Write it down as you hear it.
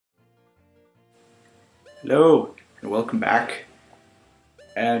Hello, and welcome back.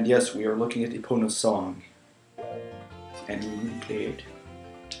 And yes, we are looking at Epona's song. And we play it.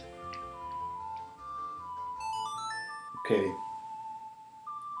 Okay.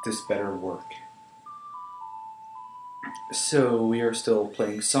 This better work. So, we are still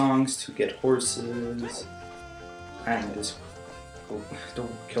playing songs to get horses. And this... Oh,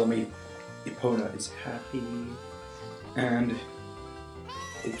 don't kill me. Epona is happy. And...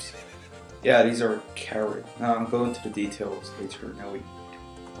 Oops. Yeah, these are carrot. I'll go into the details later. Now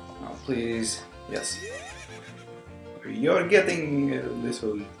please. Yes. You're getting this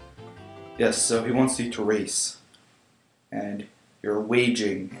one. Yes, so he wants you to race. And you're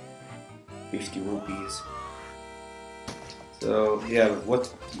waging 50 rupees. So, yeah,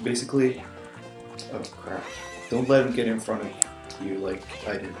 what basically... Oh, crap. Don't let him get in front of you like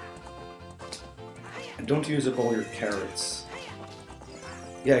I did. And don't use up all your carrots.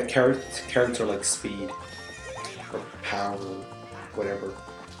 Yeah, carrots are like speed, or power, whatever.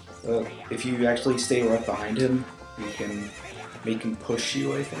 If you actually stay right behind him, you can make him push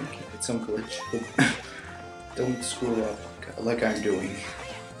you, I think. It's some glitch. Don't screw up like I'm doing.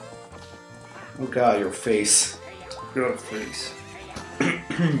 Oh god, your face. Your face.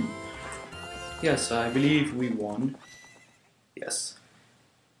 Yes, I believe we won. Yes.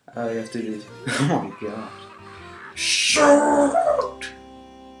 I have to do... Oh my god. Shoot!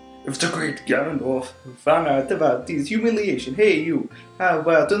 If the great Gandalf found out about this humiliation, hey you, how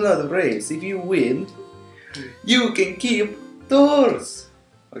about another race? If you win, you can keep the horse.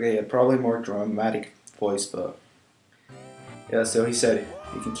 Okay, yeah, probably more dramatic voice, but... Yeah, so he said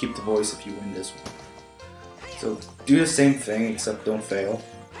you can keep the voice if you win this one. So, do the same thing, except don't fail.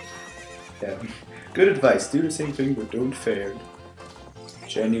 Yeah, good advice, do the same thing, but don't fail.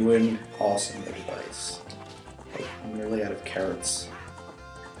 Genuine, awesome advice. Oh, I'm nearly out of carrots.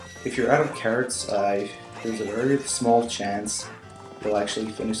 If you're out of carrots, there's a very small chance you'll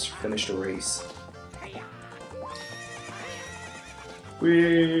actually finish the race.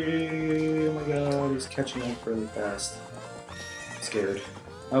 Whee! Oh my god, he's catching up really fast. I'm scared.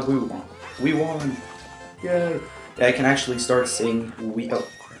 Oh, we won. We won! Yeah! Yeah, I can actually start saying we. Oh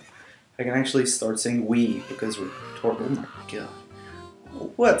crap! I can actually start saying we because we're. Oh my god!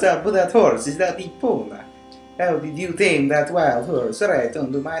 What's up with that horse? Is that Epona? How did you tame that wild horse right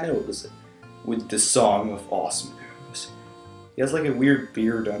under my nose? With the song of awesomeness. He has like a weird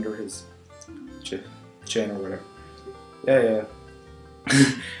beard under his chin or whatever. Yeah.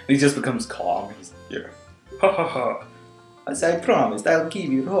 And he just becomes calm. He's yeah. Ha ha ha. As I promised, I'll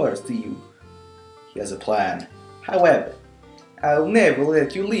give your horse to you. He has a plan. However, I'll never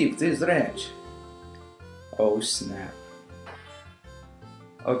let you leave this ranch. Oh snap.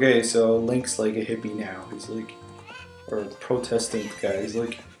 Okay, so Link's like a hippie now. He's like, or a Protestant guy. He's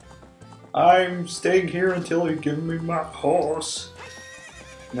like, I'm staying here until you give me my horse.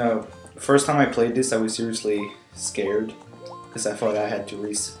 No, the first time I played this, I was seriously scared because I thought I had to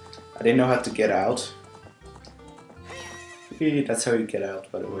I didn't know how to get out. That's how you get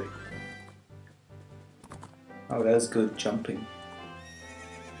out, by the way. Oh, that is good jumping.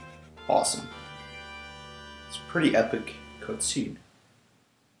 Awesome. It's a pretty epic cutscene.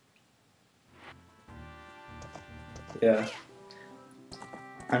 Yeah,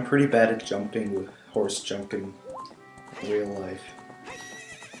 I'm pretty bad at jumping with horse jumping in real life.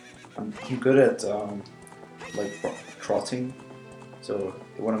 I'm good at like trotting, so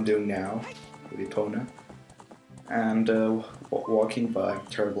what I'm doing now with Epona, and walking, but I'm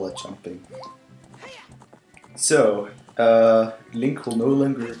terrible at jumping. So Link will no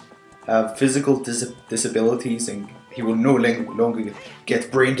longer have physical disabilities, and he will no longer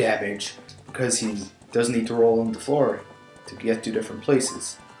get brain damage because he doesn't need to roll on the floor to get to different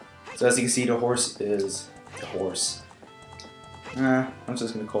places. So as you can see, the horse is the horse. I'm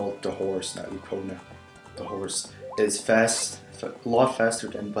just gonna call it the horse, not Epona. The horse is fast, a lot faster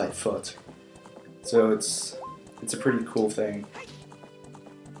than by foot. So it's a pretty cool thing.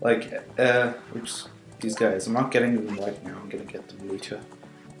 Like, which these guys, I'm not getting them right now. I'm gonna get them later.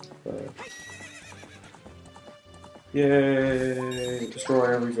 But yay!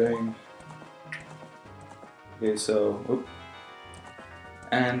 Destroy everything. Okay, so,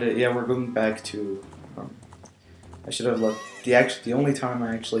 and yeah, we're going back to, I should have let, the only time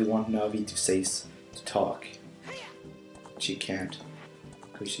I actually want Navi to talk, she can't,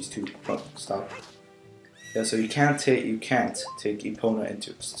 because she's too, oh, stop. Yeah, so you can't take Epona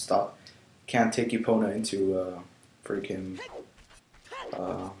into, stop, you can't take Epona into, freaking,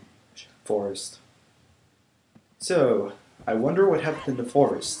 forest. So, I wonder what happened in the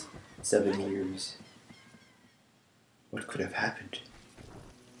forest, 7 years. What could have happened?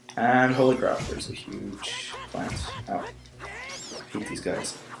 And holy crap, there's a huge plant. Oh, I hate these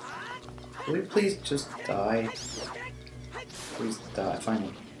guys. Will you please just die? Please die,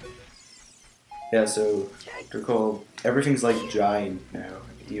 finally. Yeah, so they're called, everything's like giant now,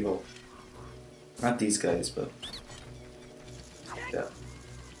 evil. Not these guys, but yeah.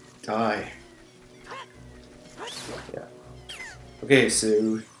 Die. Yeah. Okay,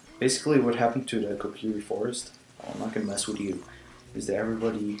 so basically what happened to the Kokiri forest, I'm not gonna mess with you, is that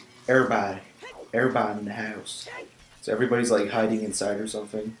everybody in the house. So everybody's like hiding inside or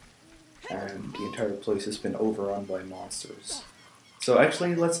something, and the entire place has been overrun by monsters. So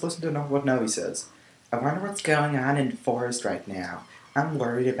actually, let's listen to what Navi says. I wonder what's going on in the forest right now. I'm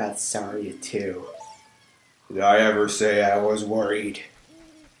worried about Saria too. Did I ever say I was worried?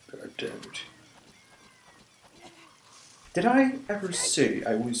 God damn it. Did I ever say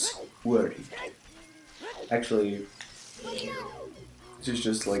I was worried? Actually, this is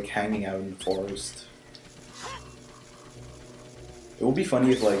just like hanging out in the forest. It would be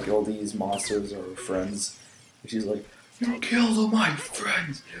funny if like all these monsters are friends. And she's like, you killed all my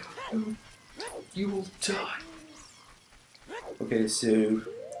friends! You will die. Okay, so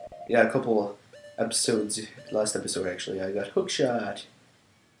yeah, a couple episodes, last episode actually, I got hookshot.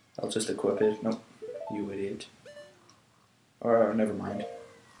 I'll just equip it. Nope, you idiot. Or never mind.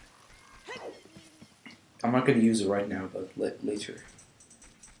 I'm not going to use it right now, but later.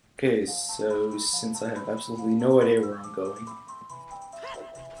 Okay, so since I have absolutely no idea where I'm going,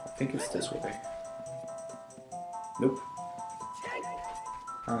 I think it's this way. Nope.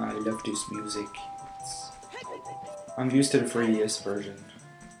 I love this music. I'm used to the 3DS version,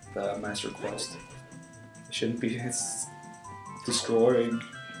 the Master Quest. It shouldn't be destroying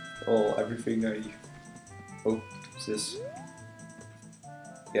everything I... Oh, is this...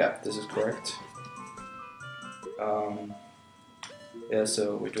 Yeah, this is correct. Yeah,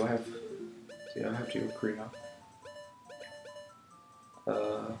 so wait, do I have the Ocarina?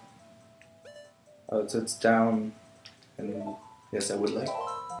 Oh, so it's down, and yes, I would like.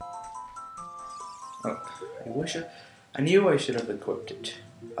 Oh, I knew I should have equipped it.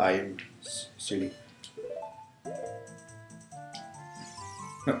 I am silly.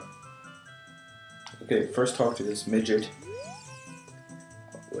 No. Okay, first talk to this midget.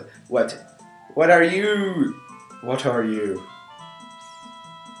 What? What are you? What are you?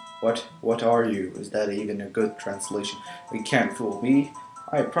 What are you? Is that even a good translation? You can't fool me.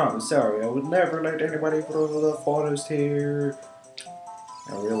 I promise, sorry, I would never let anybody through the forest here.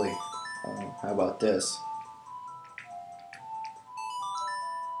 Oh, really? How about this?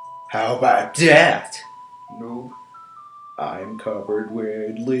 How about that? No, I'm covered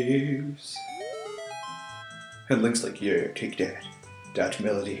with leaves. And Link's like, yeah, take that. That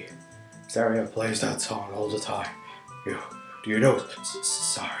melody. Saria plays that song all the time. Do you know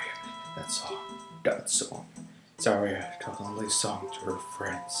Saria? That song. Saria tells this song to her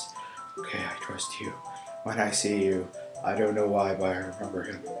friends. Okay, I trust you. When I see you, I don't know why, but I remember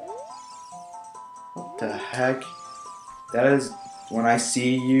him. What the heck? That is, when I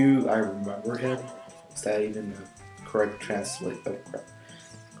see you, I remember him? Is that even the correct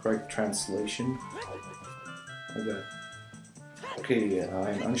correct translation? Okay. Okay,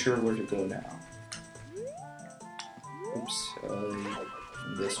 I'm unsure where to go now. Oops,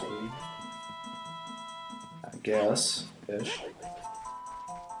 this way. I guess, ish.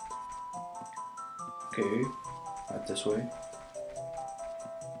 Okay, not this way.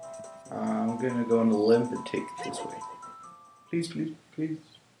 I'm gonna go on the limb and take it this way. Please, please, please,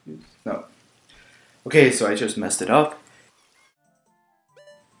 please. No. Okay, so I just messed it up.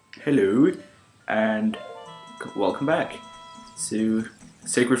 Hello, and welcome back to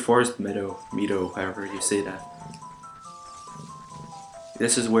Sacred Forest Meadow, however you say that.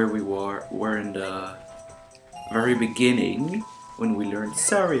 This is where we were in the very beginning when we learned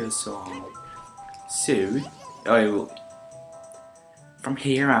Saria's song. So, from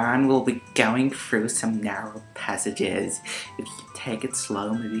here on we'll be going through some narrow passages. If you take it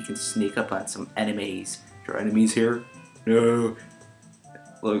slow, maybe you can sneak up on some enemies. Are there enemies here? No.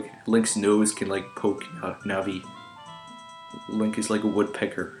 Look, Link's nose can like poke Navi. Link is like a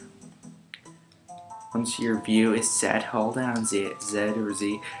woodpecker. Once your view is set, hold down Z or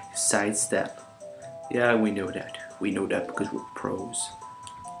Z, sidestep. Yeah, we know that. We know that because we're pros.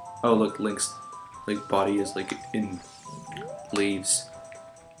 Oh look, Link's body is like in leaves.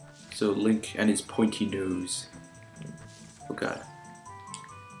 So Link and his pointy nose. Oh god.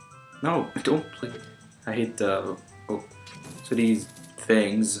 No, don't play. I hate the... Oh. So these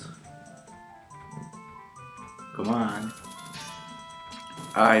things. Come on.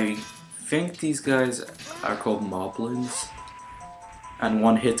 I think these guys are called moblins. And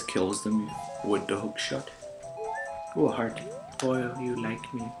one hit kills them with the hook shot. Oh, a heart. Oh, you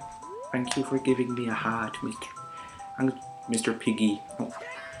like me. Thank you for giving me a heart, Mr. Piggy. Oh.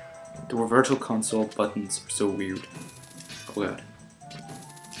 The virtual console buttons are so weird. Oh god.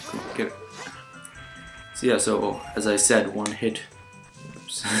 Come on, get it. So yeah, so as I said, one hit.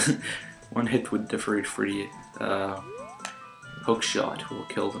 Oops. One hit with the free hook shot will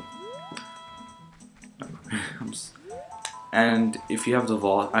kill them. And if you have the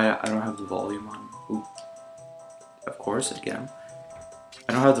I don't have the volume on. Ooh. Of course, again.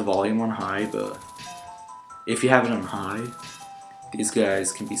 I don't have the volume on high, but if you have it on high, these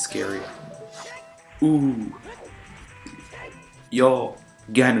guys can be scary. Ooh. Yo,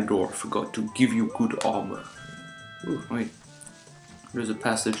 Ganondorf forgot to give you good armor. Ooh, wait. There's a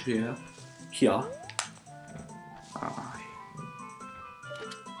passage here. Here.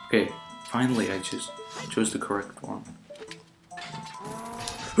 Okay, finally I chose the correct one.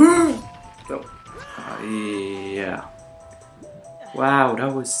 Oh. Yeah. Wow,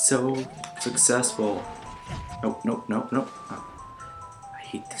 that was so successful. Nope, nope, nope, nope. Oh. I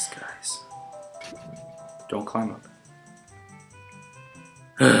hate these guys. Don't climb up.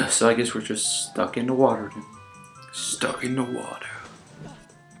 So I guess we're just stuck in the water then. Stuck in the water.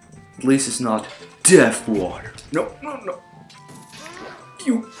 At least it's not death water. No, no, no.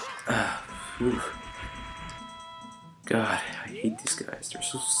 You. God, I hate these guys. They're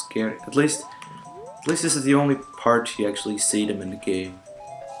so scary. At least this is the only part you actually see them in the game.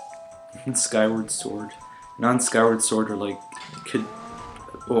 Skyward Sword. Non-Skyward Sword are like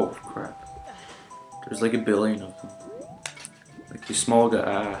oh crap. There's like a billion of them. Like the small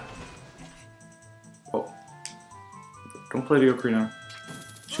guy. Oh. Don't play the Ocarina.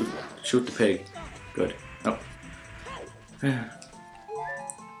 Shoot the pig. Good. Oh.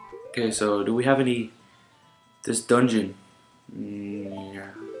 Okay, so do we have any? This dungeon.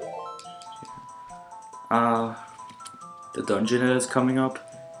 Yeah. The dungeon that is coming up.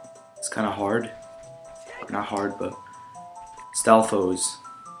 It's kind of hard. Not hard, but Stalfos.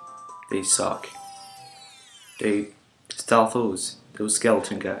 They suck. Stalfos. Those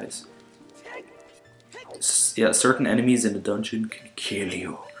skeleton guys. Yeah, certain enemies in the dungeon can kill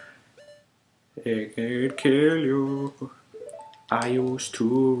you. They can kill you. I used to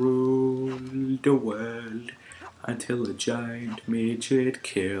rule the world until a giant midget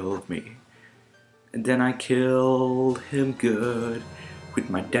killed me. And then I killed him good with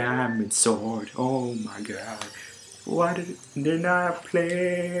my diamond sword. Oh my god. Then I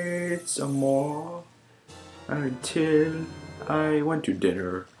played some more until I went to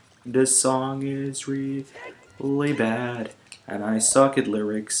dinner. This song is really bad and I suck at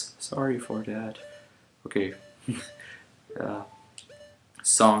lyrics. Sorry for that. Okay.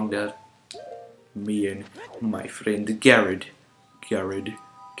 Song that me and my friend Garrett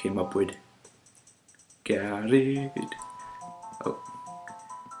came up with. Garrett. Oh.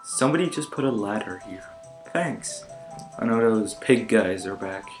 Somebody just put a ladder here. Thanks. I know those pig guys are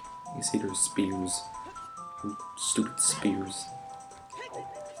back. You see those spears. Stupid spears.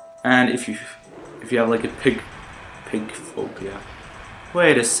 And if you have like a pig phobia.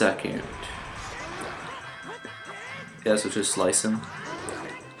 Wait a second. Yeah, so just slice him.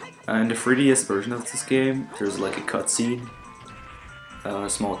 In the 3DS version of this game, there's like a cutscene. A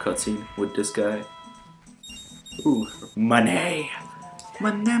small cutscene with this guy. Ooh, money!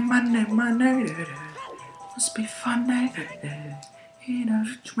 Money, money, money. Must be funny in a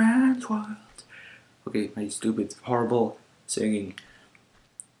rich man's world. Okay, my stupid, horrible singing.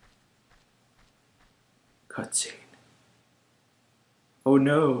 Cutscene. Oh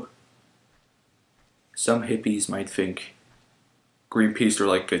no. Some hippies might think Greenpeace are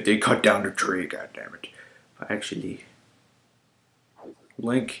like, they cut down the tree, goddammit. But actually,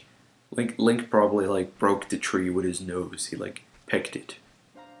 Link probably like broke the tree with his nose. He like pecked it.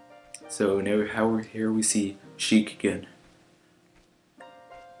 So now here we see Sheik again.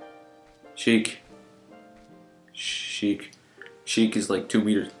 Sheik is like 2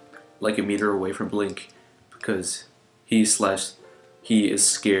 meters, like a meter away from Link, because he is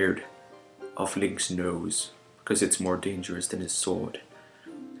scared of Link's nose, because it's more dangerous than his sword.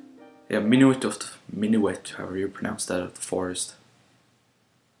 Yeah, Minuet, however you pronounce that, of the forest.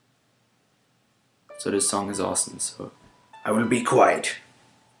 So this song is awesome, so I will be quiet.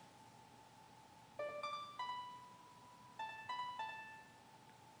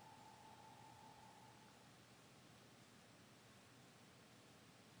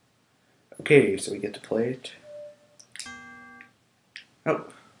 Okay, so we get to play it. Oh,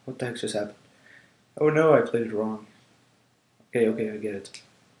 what the heck just happened? Oh no, I played it wrong. Okay, I get it.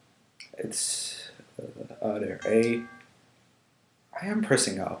 It's there. A. I am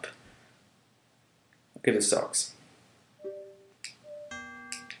pressing up. Okay, this sucks.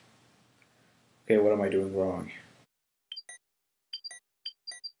 Okay, what am I doing wrong?